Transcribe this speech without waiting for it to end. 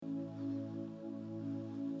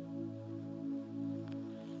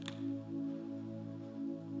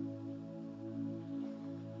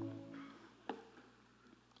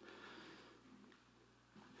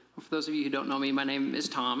those of you who don't know me, my name is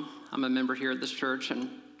Tom. I'm a member here at this church, and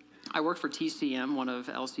I work for TCM, one of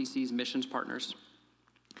LCC's missions partners.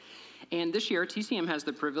 And this year, TCM has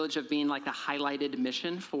the privilege of being like the highlighted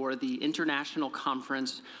mission for the International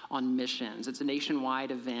Conference on Missions. It's a nationwide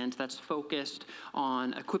event that's focused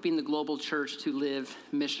on equipping the global church to live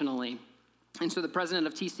missionally. And so the president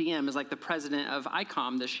of TCM is like the president of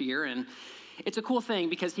ICOM this year, and it's a cool thing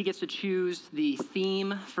because he gets to choose the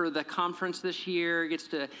theme for the conference this year, gets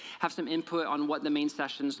to have some input on what the main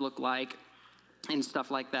sessions look like and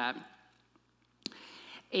stuff like that.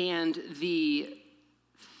 And the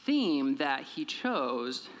theme that he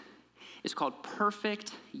chose is called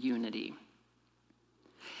Perfect Unity.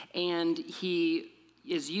 And he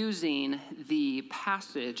is using the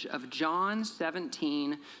passage of John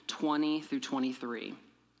 17, 20 through 23.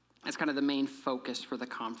 That's kind of the main focus for the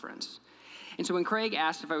conference. And so when Craig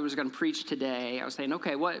asked if I was going to preach today, I was saying,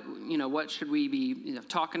 okay, what should we be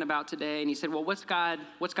talking about today? And he said, well, what's God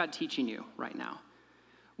teaching you right now?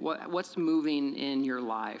 What's moving in your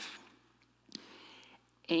life?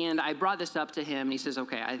 And I brought this up to him, and he says,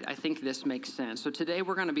 okay, I think this makes sense. So today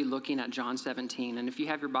we're going to be looking at John 17. And if you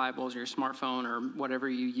have your Bibles or your smartphone or whatever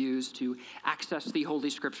you use to access the Holy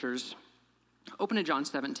Scriptures, open to John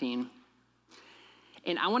 17.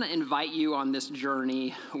 And I want to invite you on this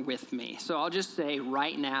journey with me. So I'll just say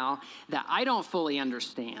right now that I don't fully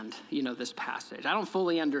understand, this passage. I don't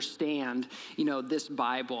fully understand, this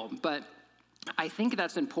Bible. But I think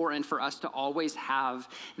that's important for us to always have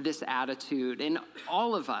this attitude, and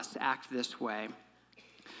all of us act this way.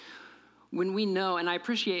 When we know, and I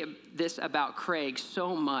appreciate this about Craig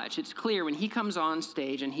so much, it's clear when he comes on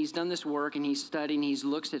stage and he's done this work and he's studying, he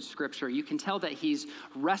looks at Scripture, you can tell that he's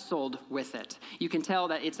wrestled with it. You can tell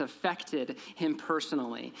that it's affected him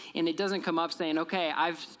personally. And it doesn't come up saying, okay,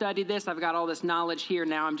 I've studied this, I've got all this knowledge here,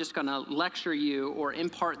 now I'm just going to lecture you or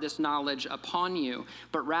impart this knowledge upon you.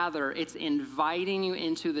 But rather, it's inviting you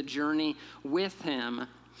into the journey with him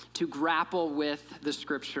to grapple with the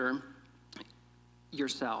Scripture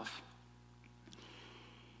yourself.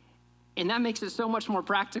 And that makes it so much more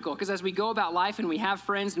practical, because as we go about life and we have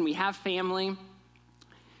friends and we have family, and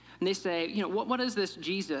they say, what is this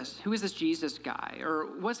Jesus? Who is this Jesus guy? Or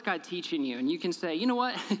what's God teaching you? And you can say, you know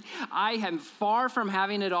what? I am far from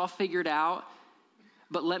having it all figured out,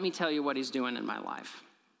 but let me tell you what he's doing in my life.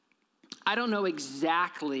 I don't know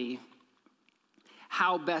exactly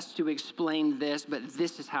how best to explain this, but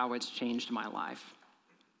this is how it's changed my life.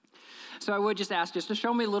 So I would just ask just to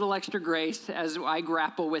show me a little extra grace as I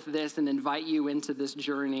grapple with this and invite you into this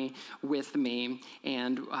journey with me.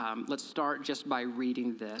 And let's start just by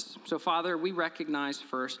reading this. So Father, we recognize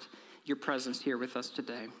first your presence here with us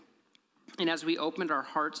today. And as we opened our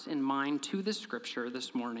hearts and mind to the Scripture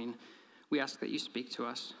this morning, we ask that you speak to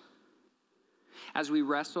us. As we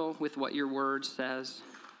wrestle with what your word says,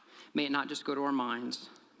 may it not just go to our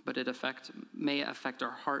minds, but may it affect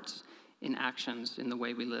our hearts in actions in the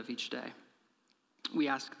way we live each day. We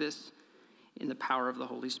ask this in the power of the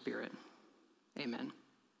Holy Spirit. Amen.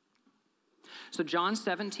 So John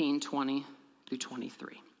 17, 20 through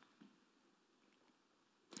 23.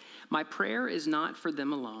 My prayer is not for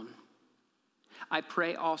them alone. I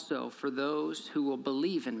pray also for those who will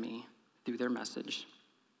believe in me through their message,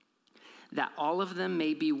 that all of them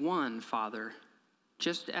may be one, Father,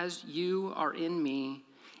 just as you are in me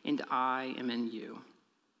and I am in you.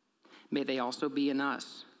 May they also be in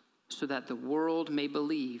us, so that the world may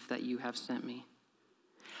believe that you have sent me.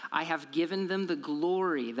 I have given them the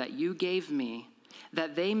glory that you gave me,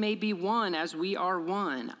 that they may be one as we are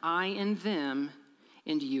one, I and them,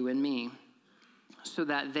 and you and me, so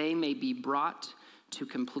that they may be brought to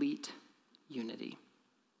complete unity.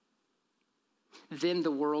 Then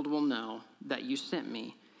the world will know that you sent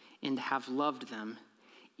me and have loved them,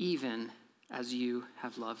 even as you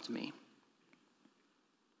have loved me.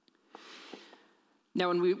 Now,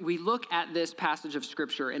 when we look at this passage of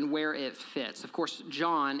Scripture and where it fits, of course,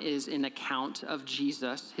 John is an account of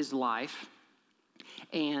Jesus, his life.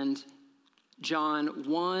 And John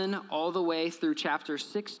 1 all the way through chapter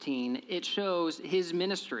 16, it shows his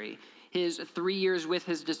ministry, his 3 years with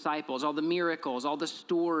his disciples, all the miracles, all the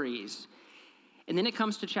stories. And then it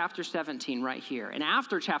comes to chapter 17 right here. And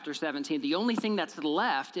after chapter 17, the only thing that's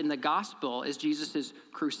left in the gospel is Jesus'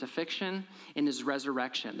 crucifixion and his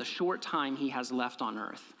resurrection, the short time he has left on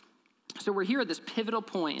earth. So we're here at this pivotal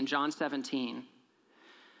point in John 17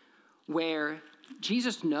 where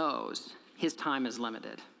Jesus knows his time is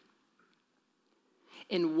limited.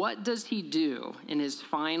 And what does he do in his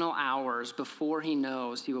final hours before he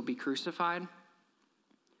knows he will be crucified?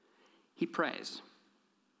 He prays.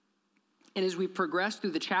 And as we progress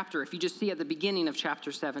through the chapter, if you just see at the beginning of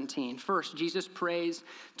chapter 17, first, Jesus prays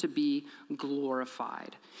to be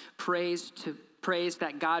glorified, prays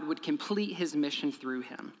that God would complete his mission through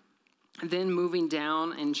him. Then moving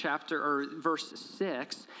down in verse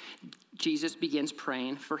 6, Jesus begins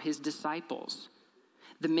praying for his disciples,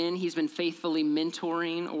 the men he's been faithfully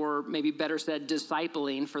mentoring, or maybe better said,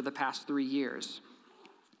 discipling for the past 3 years.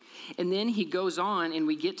 And then he goes on, and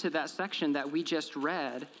we get to that section that we just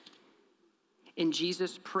read, and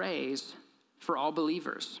Jesus prays for all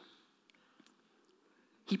believers.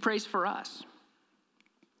 He prays for us.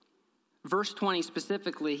 Verse 20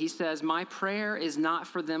 specifically, he says, "My prayer is not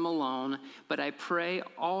for them alone, but I pray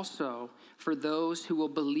also for those who will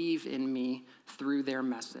believe in me through their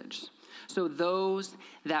message." So those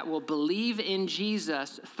that will believe in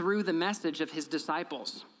Jesus through the message of his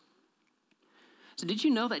disciples. So did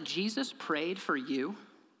you know that Jesus prayed for you?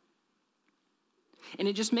 And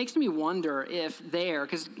it just makes me wonder if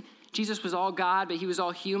because Jesus was all God, but he was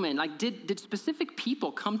all human, like did specific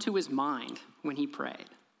people come to his mind when he prayed?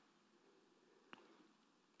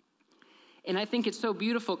 And I think it's so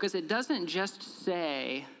beautiful because it doesn't just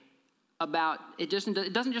it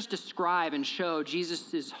doesn't just describe and show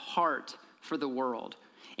Jesus' heart for the world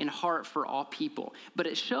and heart for all people, but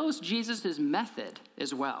it shows Jesus' method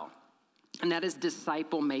as well, and that is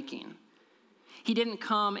disciple making. He didn't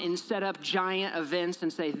come and set up giant events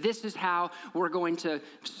and say, this is how we're going to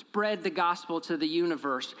spread the gospel to the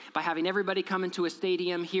universe by having everybody come into a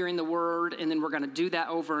stadium, hearing the word, and then we're going to do that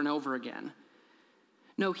over and over again.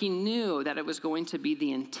 No, he knew that it was going to be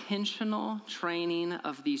the intentional training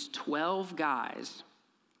of these 12 guys,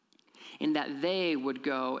 and that they would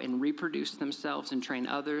go and reproduce themselves and train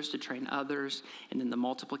others to train others, and then the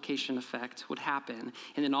multiplication effect would happen.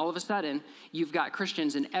 And then all of a sudden, you've got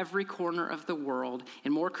Christians in every corner of the world,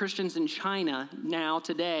 and more Christians in China now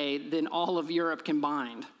today than all of Europe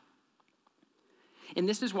combined. And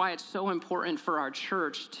this is why it's so important for our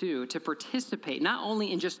church, too, to participate, not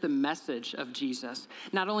only in just the message of Jesus,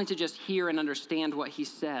 not only to just hear and understand what he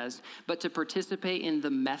says, but to participate in the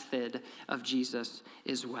method of Jesus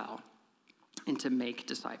as well, and to make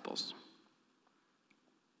disciples.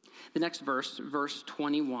 The next verse, verse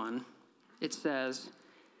 21, it says,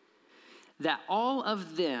 that all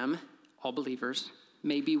of them, all believers,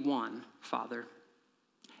 may be one, Father,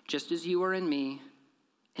 just as you are in me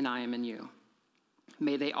and I am in you.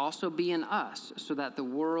 May they also be in us, so that the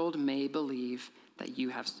world may believe that you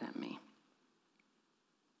have sent me.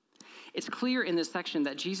 It's clear in this section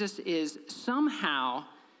that Jesus is somehow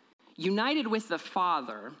united with the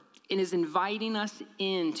Father and is inviting us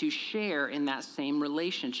in to share in that same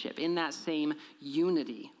relationship, in that same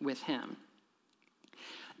unity with him.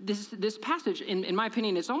 This passage, in my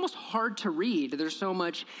opinion, it's almost hard to read. There's so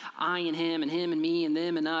much I and him and me and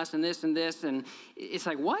them and us and this, and it's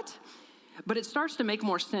like, what? But it starts to make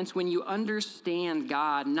more sense when you understand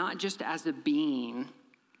God not just as a being,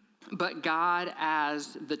 but God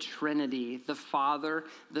as the Trinity, the Father,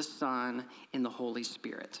 the Son, and the Holy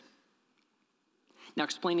Spirit. Now,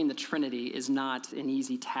 explaining the Trinity is not an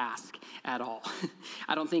easy task at all.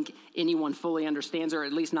 I don't think anyone fully understands, or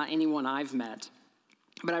at least not anyone I've met.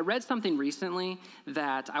 But I read something recently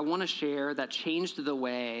that I want to share that changed the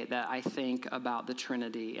way that I think about the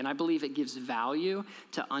Trinity. And I believe it gives value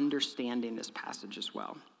to understanding this passage as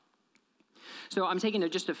well. So I'm taking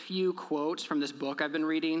just a few quotes from this book I've been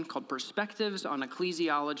reading called Perspectives on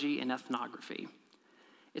Ecclesiology and Ethnography.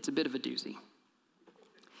 It's a bit of a doozy.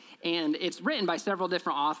 And it's written by several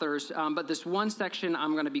different authors, but this one section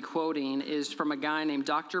I'm going to be quoting is from a guy named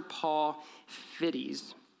Dr. Paul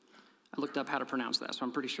Fiddes. I looked up how to pronounce that, so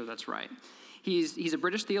I'm pretty sure that's right. He's a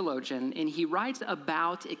British theologian, and he writes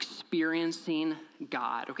about experiencing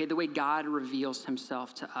God, okay, the way God reveals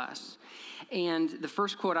himself to us. And the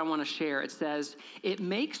first quote I want to share, it says, "It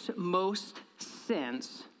makes most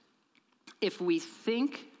sense if we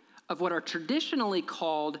think of what are traditionally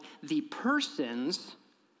called the persons,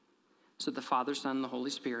 so the Father, Son, and the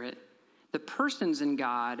Holy Spirit, the persons in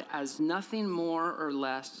God as nothing more or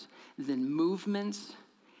less than movements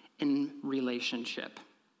in relationship."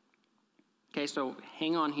 Okay, so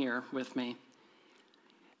hang on here with me.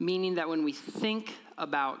 Meaning that when we think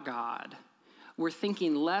about God, we're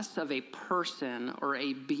thinking less of a person or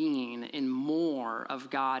a being and more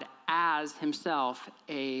of God as himself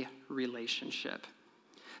a relationship.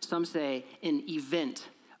 Some say an event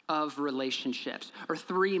of relationships, or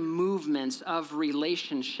three movements of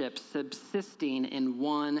relationships subsisting in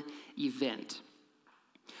one event.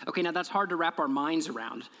 Okay, now that's hard to wrap our minds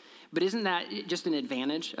around, but isn't that just an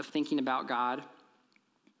advantage of thinking about God?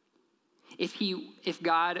 If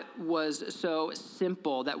God was so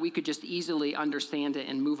simple that we could just easily understand it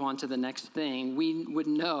and move on to the next thing, we would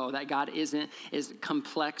know that God isn't as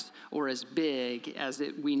complex or as big as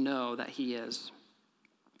we know that he is.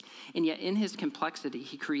 And yet in his complexity,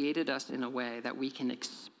 he created us in a way that we can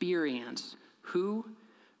experience who,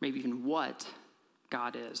 maybe even what,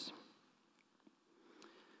 God is.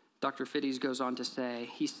 Dr. Fiddies goes on to say,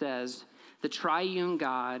 he says, the triune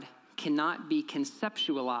God cannot be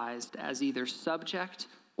conceptualized as either subject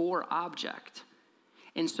or object,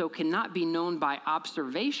 and so cannot be known by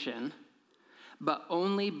observation, but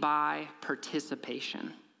only by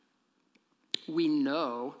participation. We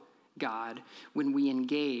know God when we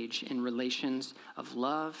engage in relations of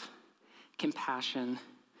love, compassion,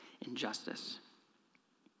 and justice.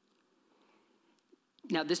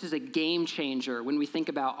 Now, this is a game changer when we think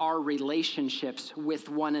about our relationships with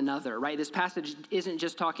one another, right? This passage isn't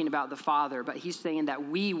just talking about the Father, but he's saying that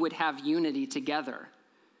we would have unity together.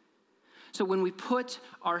 So when we put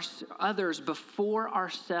our others before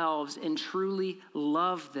ourselves and truly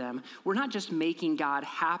love them, we're not just making God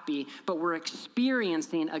happy, but we're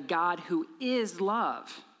experiencing a God who is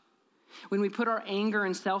love. When we put our anger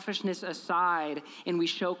and selfishness aside and we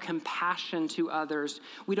show compassion to others,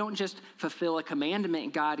 we don't just fulfill a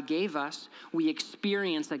commandment God gave us, we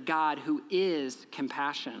experience a God who is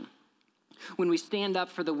compassion. When we stand up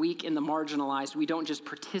for the weak and the marginalized, we don't just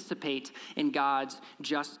participate in God's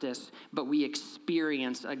justice, but we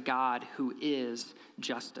experience a God who is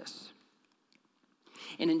justice.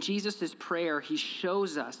 And in Jesus' prayer, he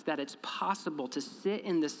shows us that it's possible to sit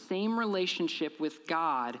in the same relationship with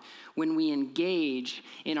God when we engage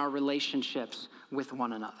in our relationships with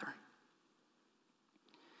one another.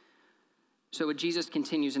 So Jesus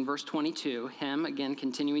continues in verse 22, him again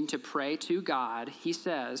continuing to pray to God, he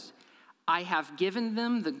says, I have given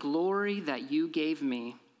them the glory that you gave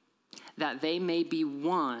me, that they may be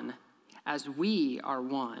one as we are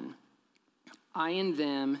one, I in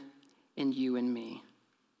them and you in me,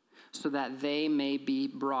 so that they may be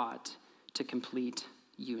brought to complete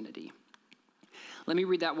unity. Let me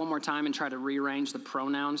read that one more time and try to rearrange the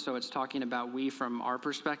pronouns so it's talking about we from our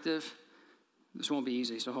perspective. This won't be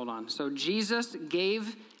easy, so hold on. So Jesus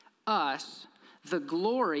gave us the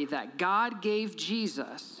glory that God gave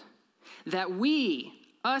Jesus, that we,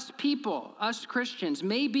 us people, us Christians,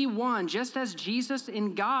 may be one, just as Jesus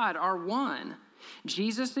and God are one.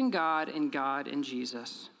 Jesus and God and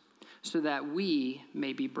Jesus, so that we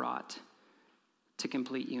may be brought to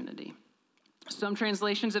complete unity. Some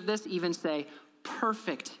translations of this even say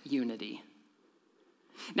perfect unity.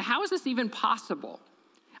 Now, how is this even possible?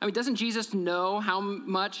 I mean, doesn't Jesus know how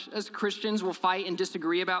much as Christians will fight and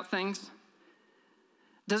disagree about things?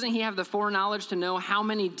 Doesn't he have the foreknowledge to know how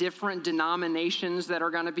many different denominations that are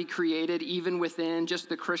going to be created even within just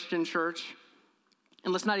the Christian church?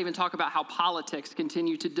 And let's not even talk about how politics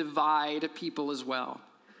continue to divide people as well.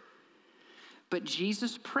 But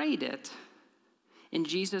Jesus prayed it, and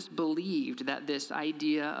Jesus believed that this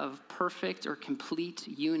idea of perfect or complete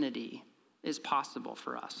unity is possible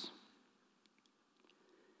for us.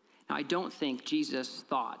 Now, I don't think Jesus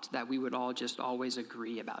thought that we would all just always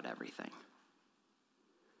agree about everything.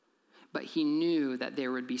 But he knew that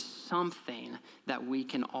there would be something that we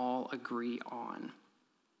can all agree on,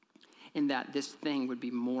 and that this thing would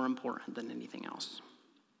be more important than anything else.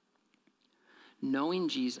 Knowing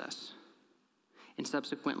Jesus and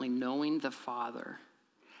subsequently knowing the Father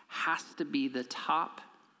has to be the top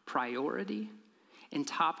priority and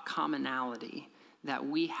top commonality that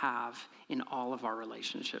we have in all of our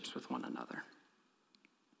relationships with one another.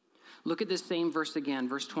 Look at this same verse again,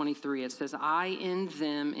 verse 23. It says, I in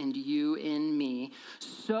them and you in me,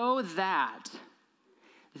 so that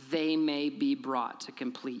they may be brought to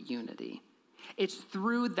complete unity. It's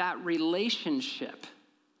through that relationship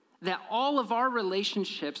that all of our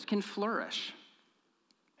relationships can flourish.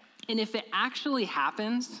 And if it actually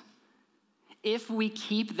happens, if we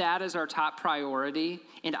keep that as our top priority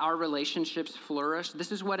and our relationships flourish,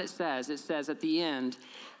 this is what it says. It says at the end,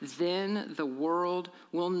 then the world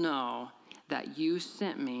will know that you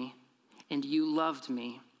sent me and you loved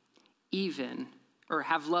me, even, or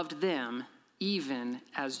have loved them, even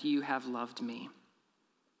as you have loved me.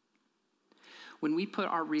 When we put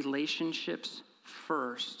our relationships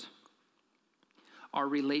first, our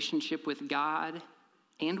relationship with God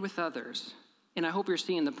and with others, and I hope you're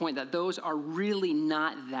seeing the point that those are really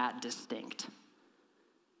not that distinct,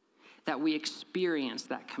 that we experience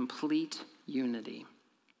that complete unity,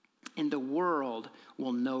 and the world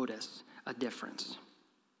will notice a difference.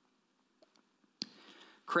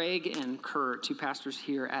 Craig and Kurt, two pastors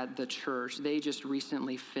here at the church, they just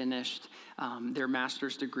recently finished their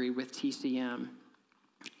master's degree with TCM.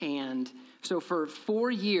 And so for 4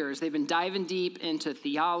 years, they've been diving deep into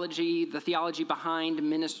theology, the theology behind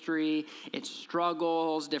ministry, its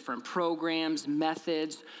struggles, different programs,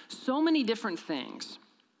 methods, so many different things.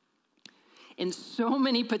 And so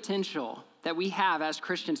many potential that we have as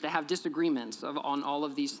Christians to have disagreements on all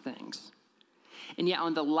of these things. And yet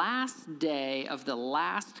on the last day of the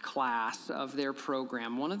last class of their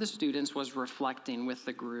program, one of the students was reflecting with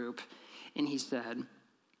the group, and he said,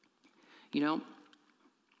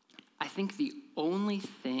 I think the only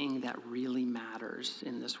thing that really matters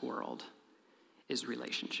in this world is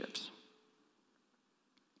relationships.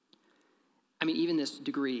 I mean, even this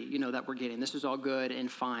degree, that we're getting, this is all good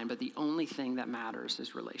and fine, but the only thing that matters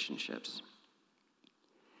is relationships.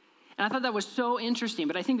 And I thought that was so interesting,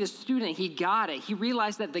 but I think this student, he got it. He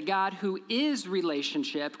realized that the God who is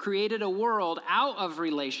relationship created a world out of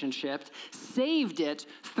relationship, saved it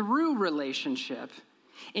through relationship.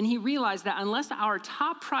 And he realized that unless our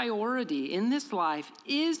top priority in this life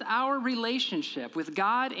is our relationship with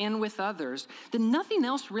God and with others, then nothing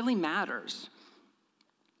else really matters.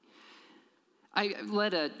 I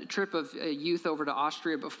led a trip of youth over to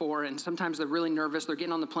Austria before, and sometimes they're really nervous. They're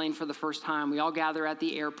getting on the plane for the first time. We all gather at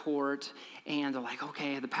the airport, and they're like,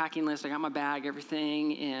 okay, the packing list, I got my bag,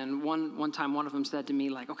 everything. And one time, one of them said to me,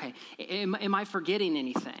 like, okay, am I forgetting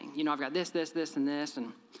anything? I've got this, and this.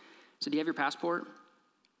 And so, do you have your passport?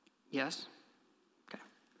 Yes? Okay.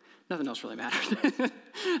 Nothing else really matters.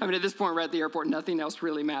 I mean, at this point, we're at the airport, nothing else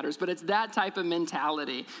really matters. But it's that type of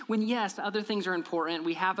mentality. When, yes, other things are important,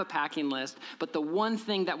 we have a packing list, but the one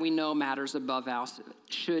thing that we know matters above else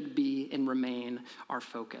should be and remain our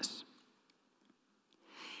focus.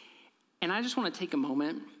 And I just want to take a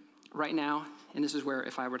moment right now, and this is where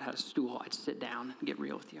if I were to have a stool, I'd sit down and get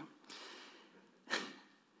real with you. I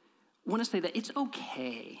want to say that it's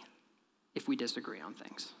okay if we disagree on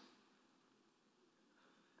things.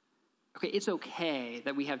 Okay, it's okay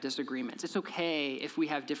that we have disagreements. It's okay if we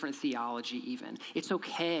have different theology even. It's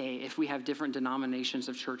okay if we have different denominations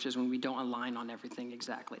of churches when we don't align on everything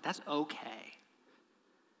exactly. That's okay.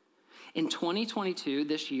 In 2022,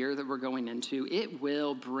 this year that we're going into, it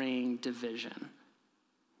will bring division.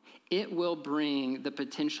 It will bring the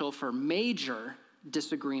potential for major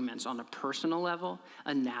disagreements on a personal level,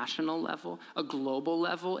 a national level, a global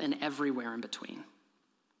level, and everywhere in between.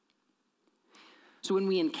 So when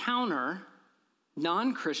we encounter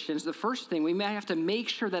non-Christians, the first thing, we may have to make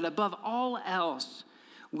sure that above all else,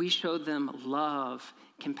 we show them love,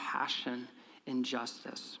 compassion, and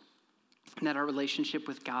justice. And that our relationship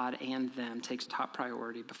with God and them takes top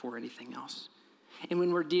priority before anything else. And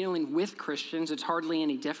when we're dealing with Christians, it's hardly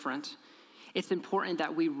any different. It's important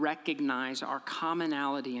that we recognize our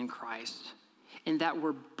commonality in Christ and that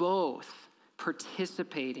we're both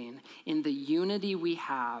participating in the unity we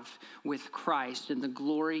have with Christ and the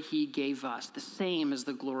glory he gave us, the same as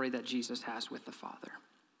the glory that Jesus has with the Father.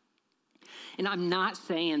 And I'm not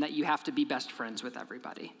saying that you have to be best friends with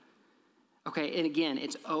everybody. Okay, and again,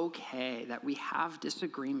 it's okay that we have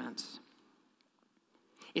disagreements.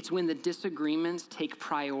 It's when the disagreements take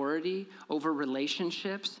priority over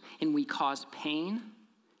relationships and we cause pain,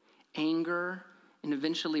 anger, and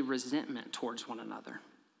eventually resentment towards one another.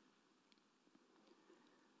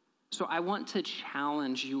 So I want to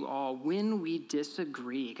challenge you all when we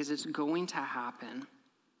disagree, because it's going to happen,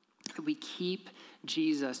 that we keep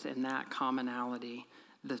Jesus and that commonality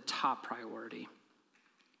the top priority.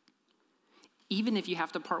 Even if you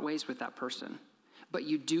have to part ways with that person, but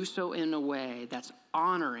you do so in a way that's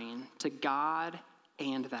honoring to God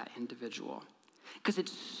and that individual. Because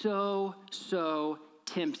it's so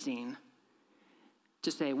tempting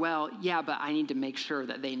to say, well, yeah, but I need to make sure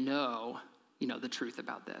that they know the truth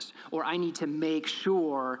about this. Or I need to make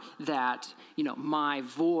sure that, my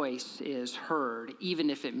voice is heard, even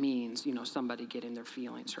if it means, somebody getting their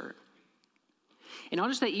feelings hurt. And I'll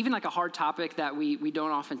just say, even like a hard topic that we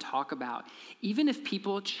don't often talk about, even if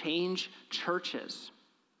people change churches,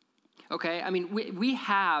 okay? I mean, we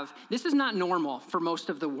have, this is not normal for most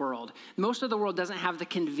of the world. Most of the world doesn't have the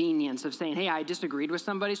convenience of saying, hey, I disagreed with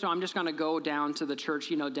somebody, so I'm just gonna go down to the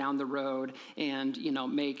church, down the road and,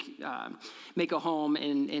 make a home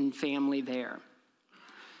and family there.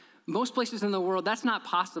 Most places in the world, that's not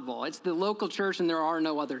possible. It's the local church and there are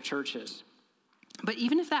no other churches. But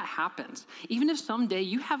even if that happens, even if someday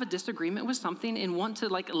you have a disagreement with something and want to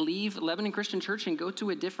leave Lebanon Christian Church and go to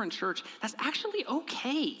a different church, that's actually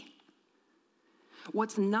okay.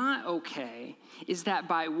 What's not okay is that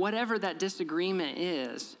by whatever that disagreement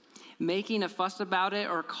is, making a fuss about it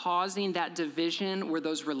or causing that division where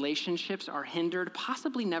those relationships are hindered,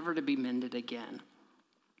 possibly never to be mended again.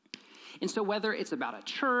 And so whether it's about a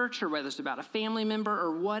church or whether it's about a family member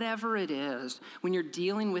or whatever it is, when you're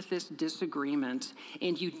dealing with this disagreement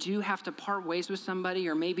and you do have to part ways with somebody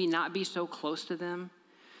or maybe not be so close to them,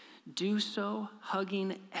 do so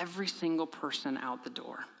hugging every single person out the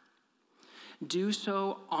door. Do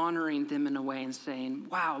so honoring them in a way and saying,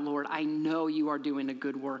 wow, Lord, I know you are doing a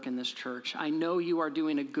good work in this church. I know you are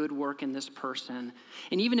doing a good work in this person.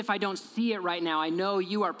 And even if I don't see it right now, I know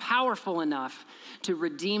you are powerful enough to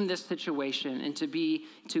redeem this situation and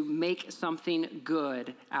to make something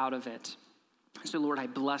good out of it. So Lord, I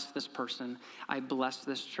bless this person. I bless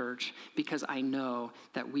this church because I know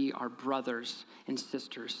that we are brothers and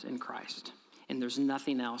sisters in Christ. And there's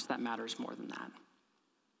nothing else that matters more than that.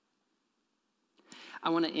 I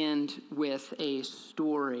want to end with a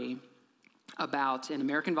story about an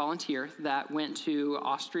American volunteer that went to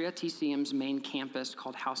Austria TCM's main campus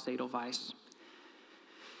called Haus Edelweiss.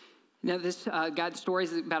 Now, the story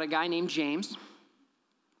is about a guy named James.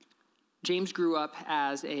 James grew up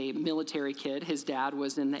as a military kid. His dad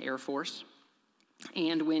was in the Air Force.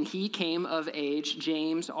 And when he came of age,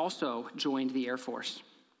 James also joined the Air Force.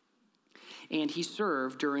 And he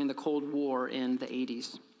served during the Cold War in the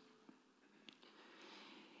 80s.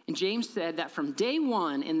 And James said that from day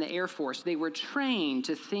one in the Air Force, they were trained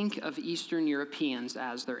to think of Eastern Europeans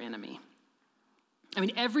as their enemy. I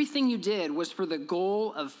mean, everything you did was for the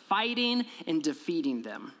goal of fighting and defeating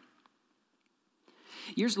them.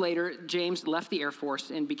 Years later, James left the Air Force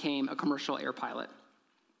and became a commercial airline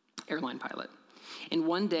pilot. And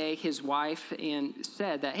one day, his wife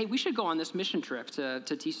said that, hey, we should go on this mission trip to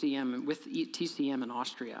TCM, with TCM in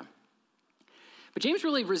Austria. But James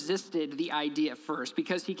really resisted the idea at first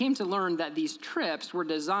because he came to learn that these trips were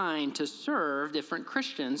designed to serve different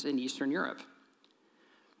Christians in Eastern Europe.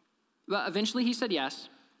 But eventually he said yes.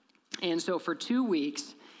 And so for 2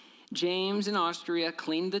 weeks, James in Austria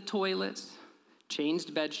cleaned the toilets,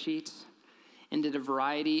 changed bed sheets, and did a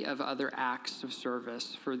variety of other acts of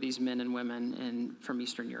service for these men and women from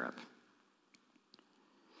Eastern Europe.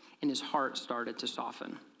 And his heart started to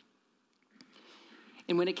soften.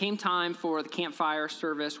 And when it came time for the campfire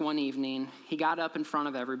service one evening, he got up in front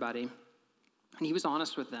of everybody, and he was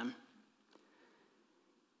honest with them.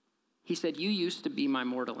 He said, you used to be my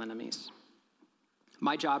mortal enemies.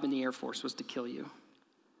 My job in the Air Force was to kill you.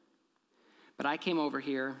 But I came over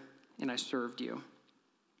here, and I served you.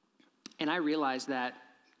 And I realized that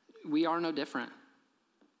we are no different.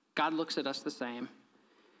 God looks at us the same,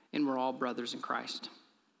 and we're all brothers in Christ.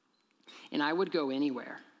 And I would go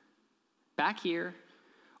anywhere, back here,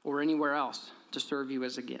 or anywhere else to serve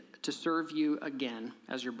you again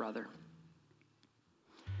as your brother.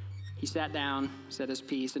 He sat down, said his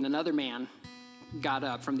piece, and another man got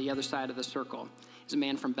up from the other side of the circle. He's a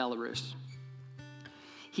man from Belarus.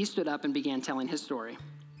 He stood up and began telling his story.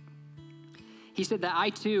 He said that I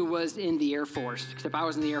too was in the Air Force, except I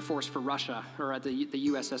was in the Air Force for Russia, or at the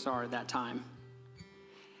USSR at that time.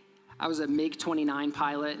 I was a MiG-29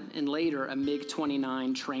 pilot and later a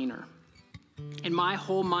MiG-29 trainer. And my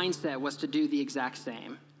whole mindset was to do the exact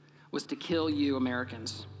same, was to kill you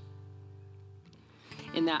Americans.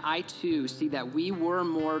 In that I too see that we were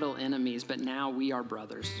mortal enemies, but now we are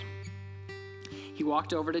brothers. He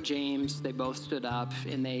walked over to James, they both stood up,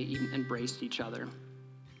 and they embraced each other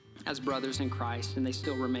as brothers in Christ, and they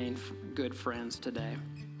still remain good friends today.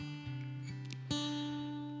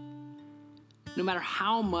 No matter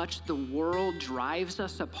how much the world drives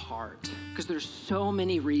us apart, because there's so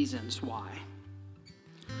many reasons why,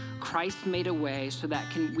 Christ made a way so that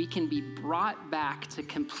we can be brought back to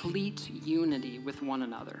complete unity with one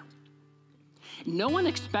another. No one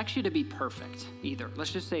expects you to be perfect either.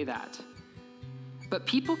 Let's just say that. But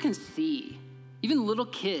people can see, even little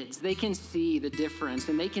kids, they can see the difference,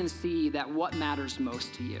 and they can see that what matters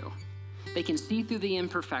most to you. They can see through the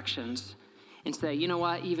imperfections and say, you know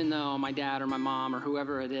what, even though my dad or my mom or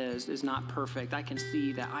whoever it is not perfect, I can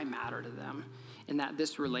see that I matter to them and that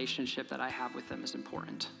this relationship that I have with them is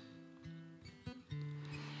important.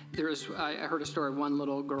 I heard a story of one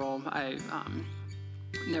little girl, I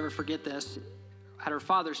never forget this. At her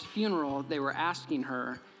father's funeral, they were asking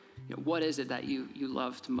her, what is it that you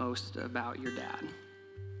loved most about your dad?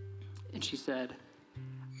 And she said,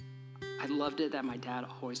 I loved it that my dad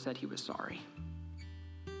always said he was sorry.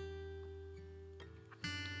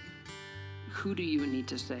 Who do you need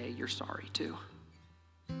to say you're sorry to?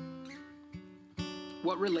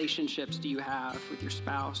 What relationships do you have with your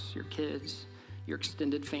spouse, your kids, your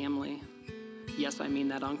extended family? Yes, I mean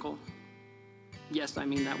that uncle. Yes, I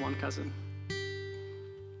mean that one cousin.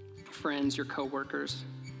 friends, your coworkers,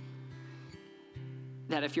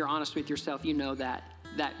 that if you're honest with yourself, you know that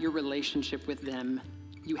your relationship with them,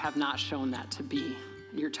 you have not shown that to be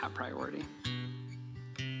your top priority.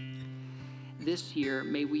 This year,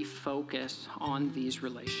 may we focus on these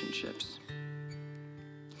relationships.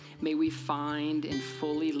 May we find and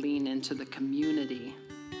fully lean into the community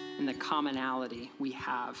and the commonality we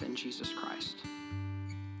have in Jesus Christ.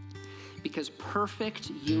 Because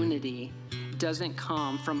perfect unity doesn't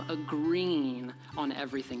come from agreeing on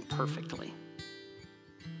everything perfectly,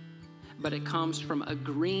 but it comes from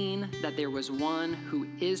agreeing that there was one who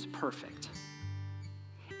is perfect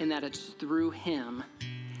and that it's through him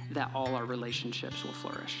that all our relationships will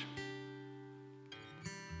flourish.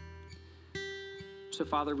 So,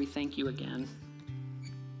 Father, we thank you again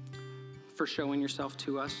for showing yourself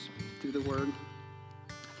to us through the word,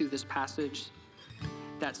 through this passage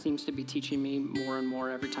that seems to be teaching me more and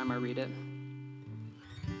more every time I read it.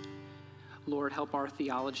 Lord, help our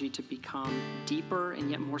theology to become deeper and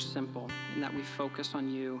yet more simple, in that we focus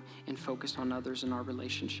on you and focus on others in our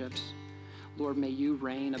relationships. Lord, may you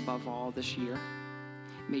reign above all this year.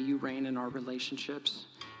 May you reign in our relationships.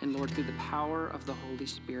 And Lord, through the power of the Holy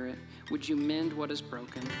Spirit, would you mend what is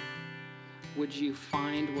broken? Would you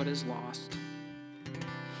find what is lost?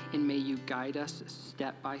 And may you guide us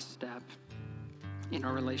step by step in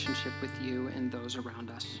our relationship with you and those around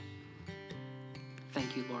us.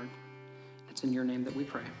 Thank you, Lord. It's in your name that we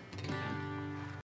pray. Amen.